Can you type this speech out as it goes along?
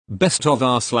Best of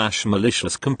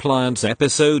r/malicious compliance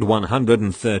episode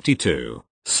 132.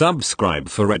 Subscribe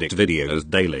for Reddit videos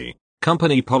daily.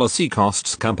 Company policy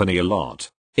costs company a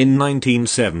lot. In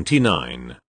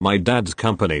 1979, my dad's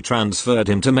company transferred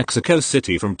him to Mexico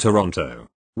City from Toronto.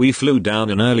 We flew down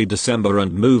in early December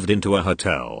and moved into a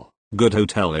hotel. Good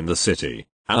hotel in the city.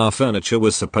 Our furniture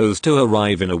was supposed to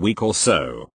arrive in a week or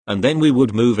so, and then we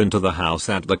would move into the house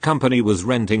that the company was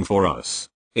renting for us.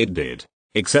 It did.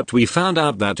 Except we found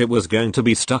out that it was going to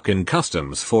be stuck in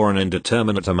customs for an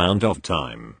indeterminate amount of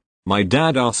time. My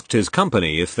dad asked his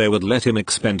company if they would let him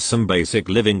expense some basic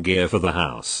living gear for the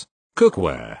house.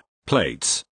 Cookware,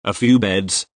 plates, a few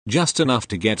beds, just enough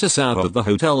to get us out of the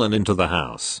hotel and into the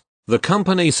house. The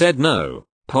company said no.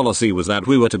 Policy was that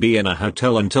we were to be in a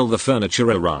hotel until the furniture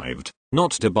arrived,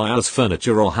 not to buy us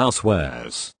furniture or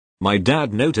housewares. My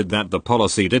dad noted that the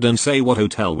policy didn't say what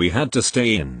hotel we had to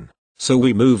stay in. So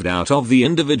we moved out of the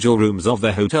individual rooms of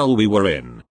the hotel we were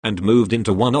in, and moved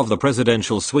into one of the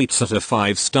presidential suites at a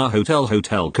 5-star hotel,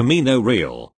 Hotel Camino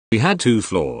Real. We had 2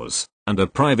 floors, and a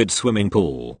private swimming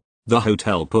pool. The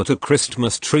hotel put a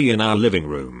Christmas tree in our living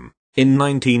room. In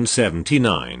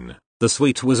 1979, the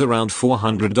suite was around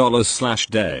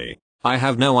 $400/day. I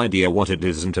have no idea what it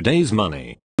is in today's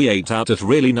money. We ate out at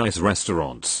really nice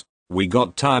restaurants. We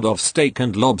got tired of steak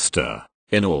and lobster.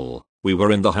 In all, we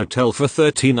were in the hotel for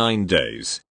 39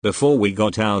 days, before we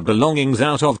got our belongings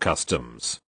out of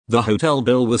customs. The hotel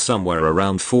bill was somewhere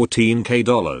around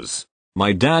 $14,000.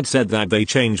 My dad said that they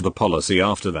changed the policy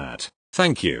after that.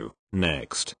 Thank you.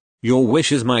 Next. Your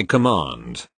wish is my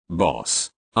command,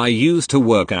 boss. I used to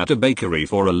work at a bakery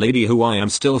for a lady who I am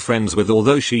still friends with,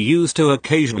 although she used to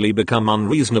occasionally become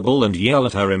unreasonable and yell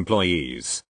at her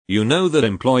employees. You know that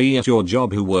employee at your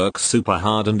job who works super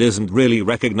hard and isn't really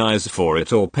recognized for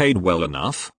it or paid well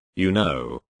enough? You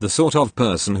know, the sort of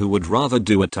person who would rather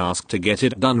do a task to get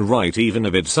it done right even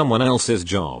if it's someone else's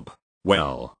job.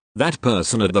 Well, that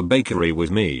person at the bakery was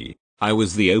me. I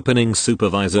was the opening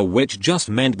supervisor, which just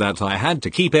meant that I had to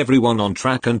keep everyone on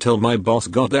track until my boss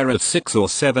got there at 6 or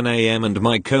 7 a.m. and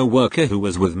my co-worker who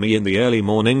was with me in the early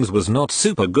mornings was not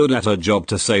super good at her job,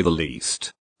 to say the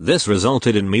least. This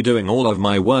resulted in me doing all of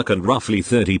my work and roughly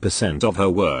 30% of her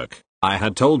work. I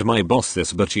had told my boss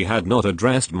this, but she had not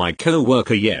addressed my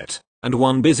co-worker yet, and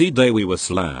one busy day we were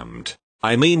slammed.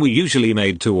 I mean, we usually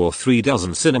made 2 or 3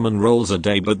 dozen cinnamon rolls a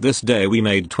day, but this day we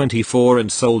made 24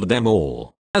 and sold them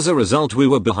all. As a result, we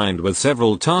were behind with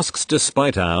several tasks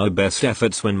despite our best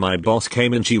efforts. When my boss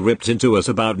came in, she ripped into us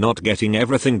about not getting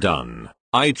everything done.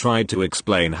 I tried to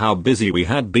explain how busy we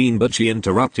had been, but she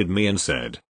interrupted me and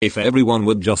said, if everyone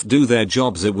would just do their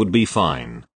jobs it would be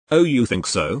fine. Oh, you think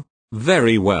so?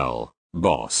 Very well,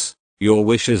 boss. Your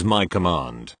wish is my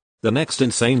command. The next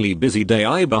insanely busy day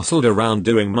I bustled around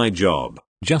doing my job,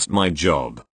 just my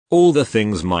job. All the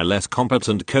things my less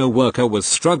competent co-worker was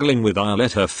struggling with I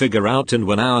let her figure out, and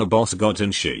when our boss got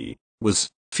in she was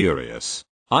furious.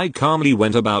 I calmly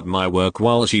went about my work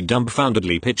while she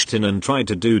dumbfoundedly pitched in and tried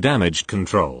to do damage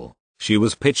control. She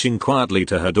was pitching quietly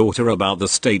to her daughter about the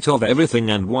state of everything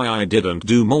and why I didn't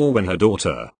do more, when her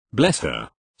daughter, bless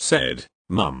her, said,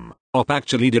 "Mum, Op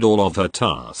actually did all of her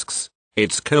tasks.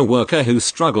 It's co-worker who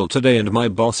struggled today," and my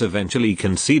boss eventually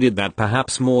conceded that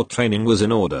perhaps more training was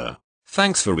in order.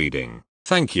 Thanks for reading.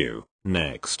 Thank you.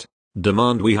 Next.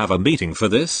 Demand we have a meeting for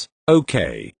this?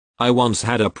 Okay. I once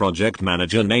had a project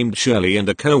manager named Shirley and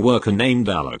a co-worker named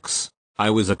Alex.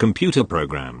 I was a computer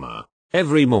programmer.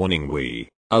 Every morning we,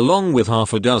 along with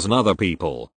half a dozen other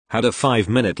people, had a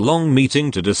 5-minute long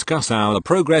meeting to discuss our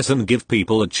progress and give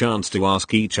people a chance to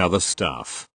ask each other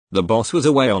stuff. The boss was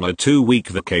away on a 2-week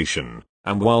vacation,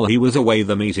 and while he was away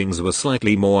the meetings were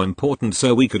slightly more important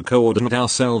so we could coordinate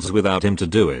ourselves without him to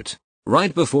do it.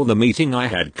 Right before the meeting I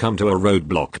had come to a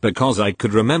roadblock because I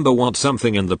could remember what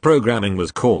something in the programming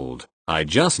was called. I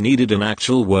just needed an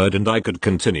actual word and I could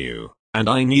continue, and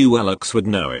I knew Alex would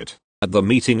know it. At the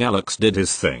meeting Alex did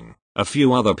his thing, a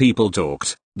few other people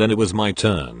talked, then it was my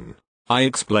turn. I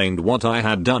explained what I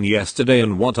had done yesterday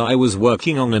and what I was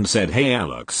working on and said, "Hey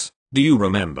Alex, do you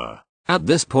remember?" At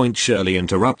this point Shirley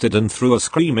interrupted and threw a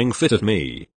screaming fit at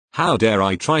me. How dare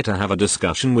I try to have a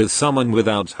discussion with someone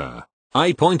without her?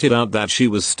 I pointed out that she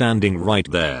was standing right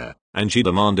there, and she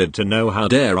demanded to know how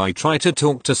dare I try to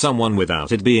talk to someone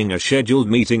without it being a scheduled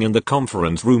meeting in the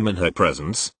conference room in her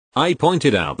presence. I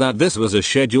pointed out that this was a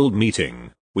scheduled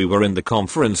meeting. We were in the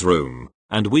conference room,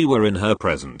 and we were in her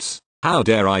presence. How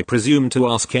dare I presume to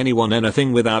ask anyone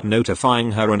anything without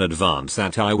notifying her in advance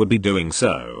that I would be doing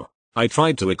so? I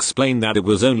tried to explain that it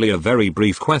was only a very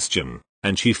brief question,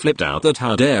 and she flipped out that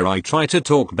how dare I try to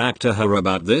talk back to her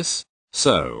about this?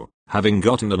 So, having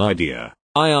gotten an idea,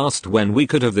 I asked when we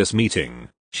could have this meeting.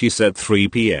 She said 3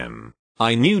 p.m.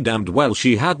 I knew damned well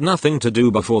she had nothing to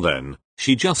do before then.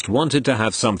 She just wanted to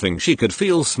have something she could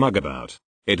feel smug about.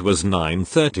 It was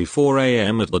 9:34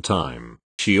 a.m. at the time.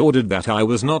 She ordered that I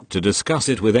was not to discuss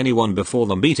it with anyone before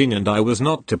the meeting and I was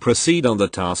not to proceed on the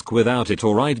task without it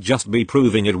or I'd just be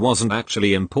proving it wasn't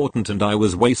actually important and I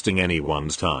was wasting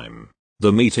anyone's time.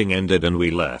 The meeting ended and we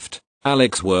left.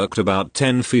 Alex worked about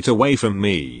 10 feet away from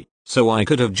me, so I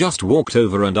could have just walked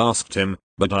over and asked him,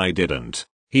 but I didn't.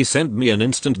 He sent me an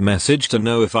instant message to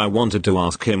know if I wanted to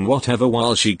ask him whatever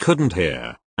while she couldn't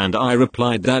hear, and I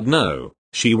replied that no.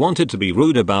 She wanted to be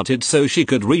rude about it so she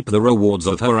could reap the rewards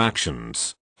of her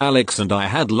actions. Alex and I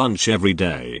had lunch every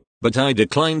day, but I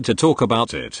declined to talk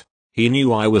about it. He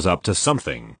knew I was up to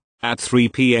something. At 3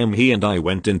 p.m. he and I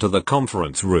went into the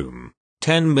conference room.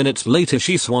 10 minutes later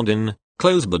she swanned in,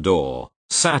 closed the door,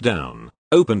 sat down,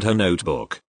 opened her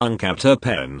notebook, uncapped her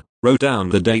pen, wrote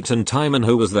down the date and time and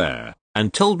who was there,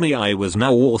 and told me I was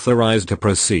now authorized to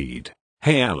proceed.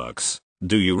 Hey Alex,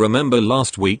 do you remember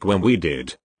last week when we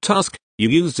did task? You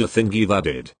used a thingy that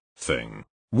did thing.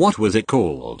 What was it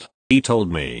called? He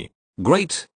told me.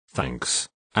 Great, thanks.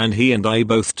 And he and I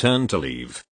both turned to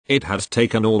leave. It had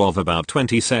taken all of about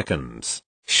 20 seconds.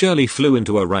 Shirley flew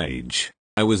into a rage.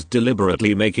 I was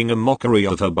deliberately making a mockery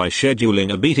of her by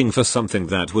scheduling a meeting for something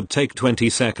that would take 20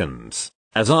 seconds.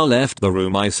 As I left the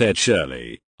room I said,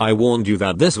 Shirley, I warned you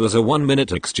that this was a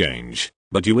 1-minute exchange,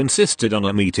 but you insisted on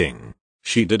a meeting.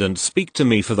 She didn't speak to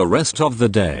me for the rest of the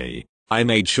day. I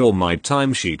made sure my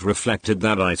timesheet reflected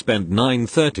that I spent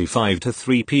 9:35 to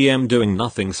 3 p.m. doing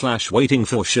nothing / waiting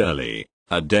for Shirley.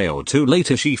 A day or two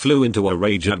later she flew into a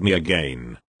rage at me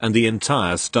again, and the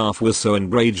entire staff was so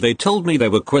enraged they told me they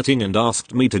were quitting and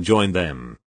asked me to join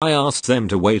them. I asked them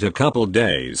to wait a couple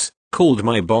days, called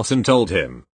my boss and told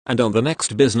him, and on the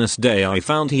next business day I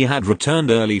found he had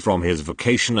returned early from his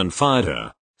vacation and fired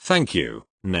her. Thank you.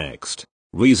 Next.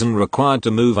 Reason required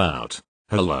to move out.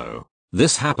 Hello.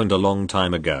 This happened a long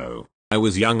time ago. I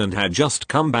was young and had just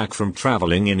come back from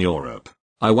traveling in Europe.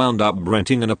 I wound up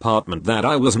renting an apartment that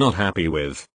I was not happy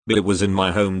with, but it was in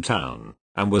my hometown,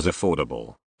 and was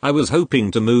affordable. I was hoping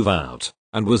to move out,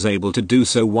 and was able to do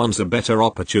so once a better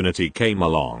opportunity came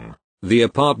along. The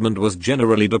apartment was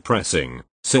generally depressing,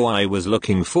 so I was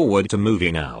looking forward to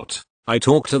moving out. I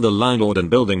talked to the landlord and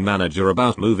building manager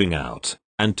about moving out,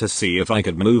 and to see if I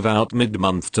could move out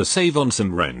mid-month to save on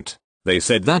some rent. They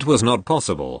said that was not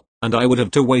possible, and I would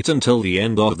have to wait until the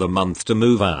end of the month to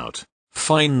move out.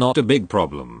 Fine, not a big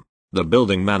problem. The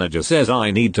building manager says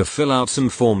I need to fill out some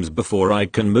forms before I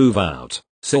can move out,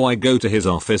 so I go to his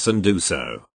office and do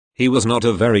so. He was not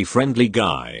a very friendly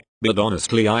guy, but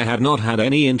honestly I had not had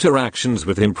any interactions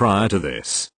with him prior to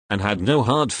this, and had no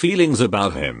hard feelings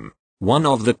about him. One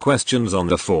of the questions on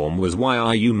the form was, why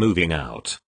are you moving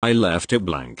out? I left it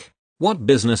blank. What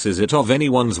business is it of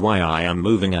anyone's why I am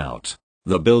moving out?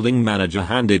 The building manager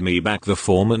handed me back the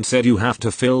form and said, you have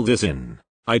to fill this in.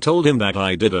 I told him that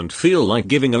I didn't feel like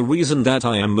giving a reason that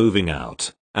I am moving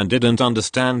out, and didn't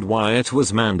understand why it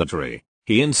was mandatory.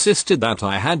 He insisted that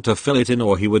I had to fill it in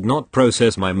or he would not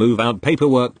process my move out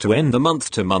paperwork to end the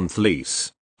month-to-month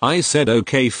lease. I said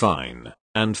okay fine,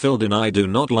 and filled in I do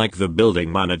not like the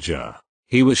building manager.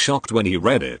 He was shocked when he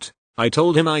read it. I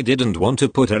told him I didn't want to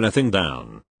put anything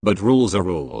down. But rules are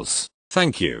rules.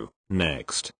 Thank you.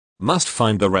 Next. Must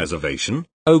find the reservation.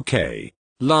 Okay.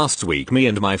 Last week me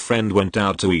and my friend went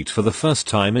out to eat for the first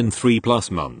time in 3+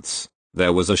 months.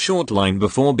 There was a short line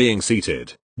before being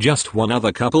seated. Just one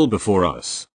other couple before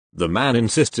us. The man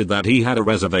insisted that he had a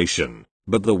reservation,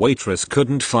 but the waitress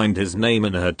couldn't find his name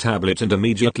in her tablet and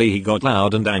immediately he got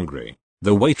loud and angry.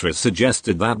 The waitress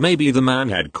suggested that maybe the man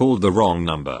had called the wrong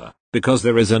number, because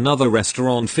there is another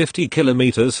restaurant 50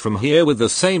 kilometers from here with the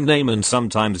same name and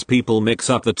sometimes people mix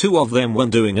up the two of them when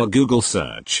doing a Google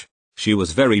search. She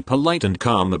was very polite and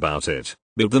calm about it,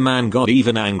 but the man got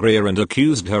even angrier and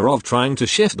accused her of trying to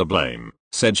shift the blame,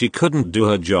 said she couldn't do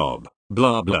her job,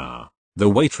 blah blah. The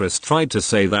waitress tried to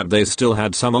say that they still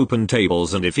had some open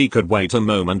tables and if he could wait a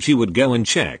moment she would go and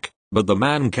check, but the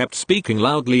man kept speaking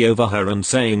loudly over her and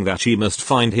saying that she must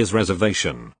find his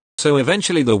reservation. So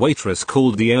eventually the waitress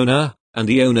called the owner, and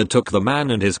the owner took the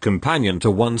man and his companion to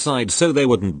one side so they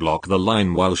wouldn't block the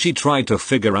line while she tried to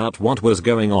figure out what was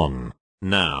going on.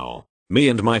 Now, me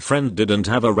and my friend didn't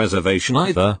have a reservation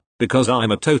either, because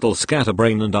I'm a total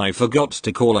scatterbrain and I forgot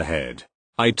to call ahead.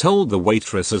 I told the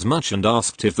waitress as much and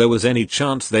asked if there was any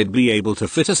chance they'd be able to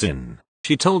fit us in.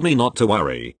 She told me not to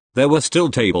worry, there were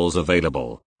still tables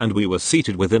available, and we were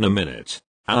seated within a minute.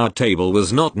 Our table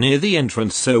was not near the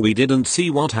entrance so we didn't see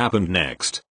what happened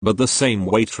next, but the same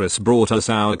waitress brought us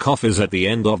our coffees at the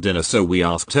end of dinner, so we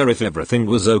asked her if everything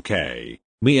was okay.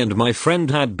 Me and my friend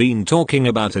had been talking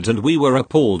about it and we were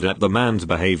appalled at the man's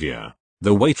behavior.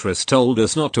 The waitress told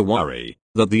us not to worry,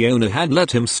 that the owner had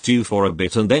let him stew for a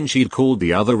bit and then she'd called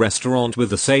the other restaurant with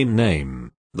the same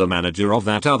name. The manager of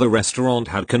that other restaurant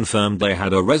had confirmed they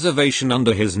had a reservation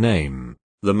under his name.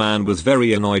 The man was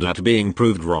very annoyed at being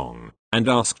proved wrong, and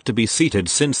asked to be seated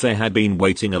since they had been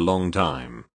waiting a long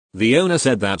time. The owner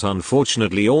said that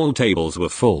unfortunately all tables were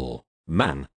full.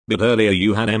 Man, but earlier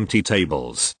you had empty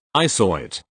tables. I saw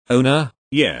it. Owner,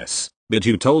 yes, but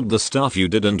you told the staff you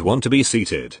didn't want to be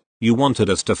seated. You wanted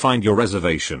us to find your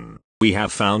reservation. We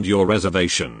have found your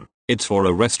reservation. It's for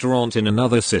a restaurant in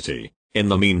another city. In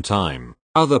the meantime,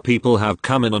 other people have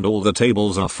come in and all the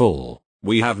tables are full.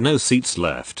 We have no seats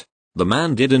left. The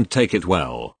man didn't take it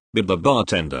well, but the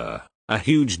bartender, a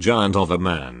huge giant of a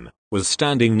man, was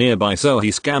standing nearby, so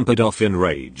he scampered off in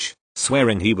rage,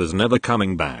 swearing he was never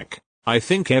coming back. I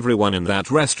think everyone in that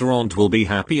restaurant will be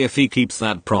happy if he keeps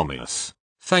that promise.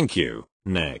 Thank you.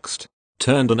 Next.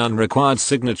 Turned an unrequired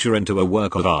signature into a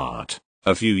work of art.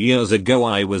 A few years ago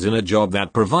I was in a job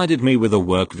that provided me with a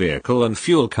work vehicle and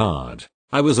fuel card.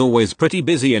 I was always pretty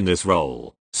busy in this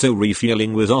role, so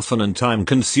refueling was often and time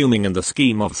consuming in the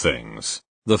scheme of things.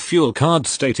 The fuel card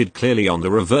stated clearly on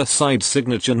the reverse side,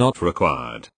 signature not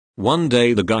required. One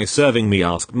day the guy serving me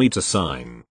asked me to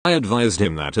sign. I advised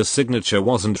him that a signature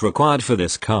wasn't required for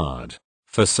this card.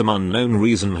 For some unknown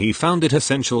reason he found it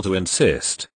essential to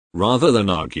insist. Rather than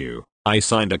argue, I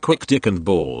signed a quick dick and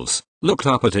balls, looked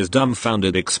up at his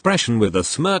dumbfounded expression with a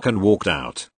smirk and walked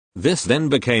out. This then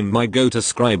became my go-to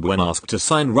scribe when asked to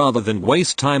sign rather than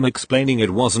waste time explaining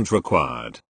it wasn't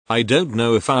required. I don't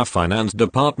know if our finance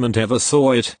department ever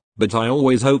saw it, but I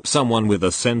always hope someone with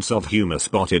a sense of humor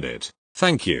spotted it.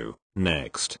 Thank you.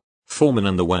 Next. Foreman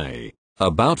in the way.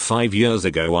 About 5 years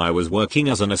ago I was working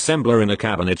as an assembler in a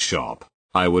cabinet shop.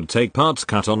 I would take parts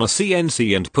cut on a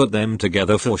CNC and put them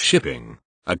together for shipping.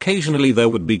 Occasionally there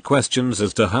would be questions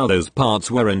as to how those parts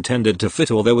were intended to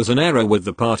fit, or there was an error with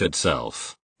the part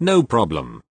itself. No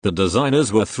problem. The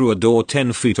designers were through a door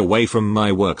 10 feet away from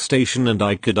my workstation and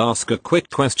I could ask a quick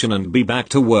question and be back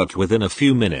to work within a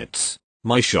few minutes.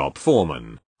 My shop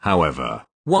foreman, however,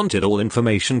 wanted all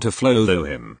information to flow through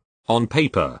him. On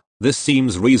paper, this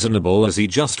seems reasonable as he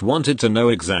just wanted to know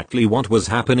exactly what was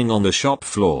happening on the shop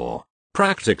floor.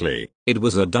 Practically, it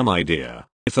was a dumb idea.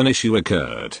 If an issue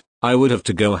occurred, I would have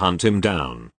to go hunt him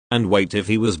down and wait if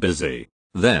he was busy.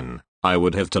 Then, I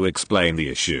would have to explain the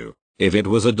issue. If it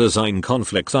was a design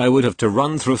conflict, I would have to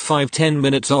run through 5-10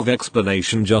 minutes of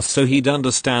explanation just so he'd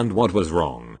understand what was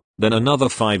wrong. Then another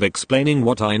 5 explaining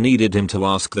what I needed him to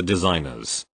ask the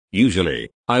designers. Usually,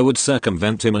 I would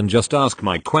circumvent him and just ask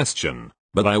my question,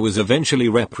 but I was eventually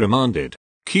reprimanded.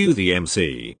 Cue the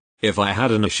MC. If I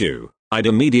had an issue, I'd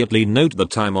immediately note the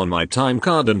time on my time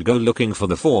card and go looking for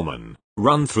the foreman,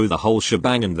 run through the whole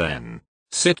shebang and then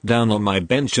sit down on my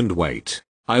bench and wait.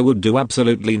 I would do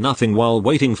absolutely nothing while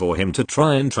waiting for him to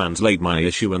try and translate my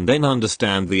issue and then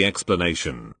understand the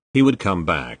explanation. He would come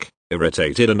back,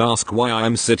 irritated, and ask why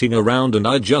I'm sitting around, and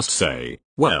I'd just say,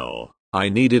 well, I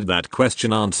needed that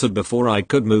question answered before I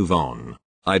could move on.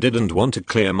 I didn't want to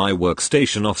clear my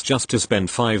workstation off just to spend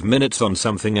 5 minutes on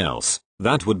something else.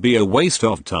 That would be a waste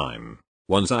of time.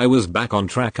 Once I was back on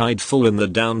track, I'd fill in the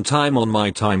downtime on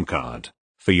my time card.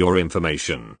 For your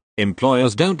information,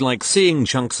 employers don't like seeing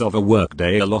chunks of a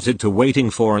workday allotted to waiting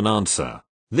for an answer.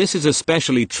 This is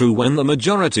especially true when the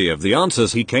majority of the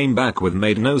answers he came back with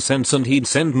made no sense and he'd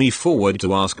send me forward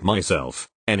to ask myself.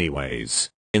 Anyways,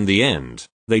 in the end,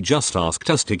 they just asked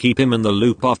us to keep him in the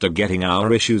loop after getting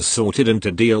our issues sorted and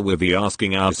to deal with the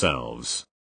asking ourselves.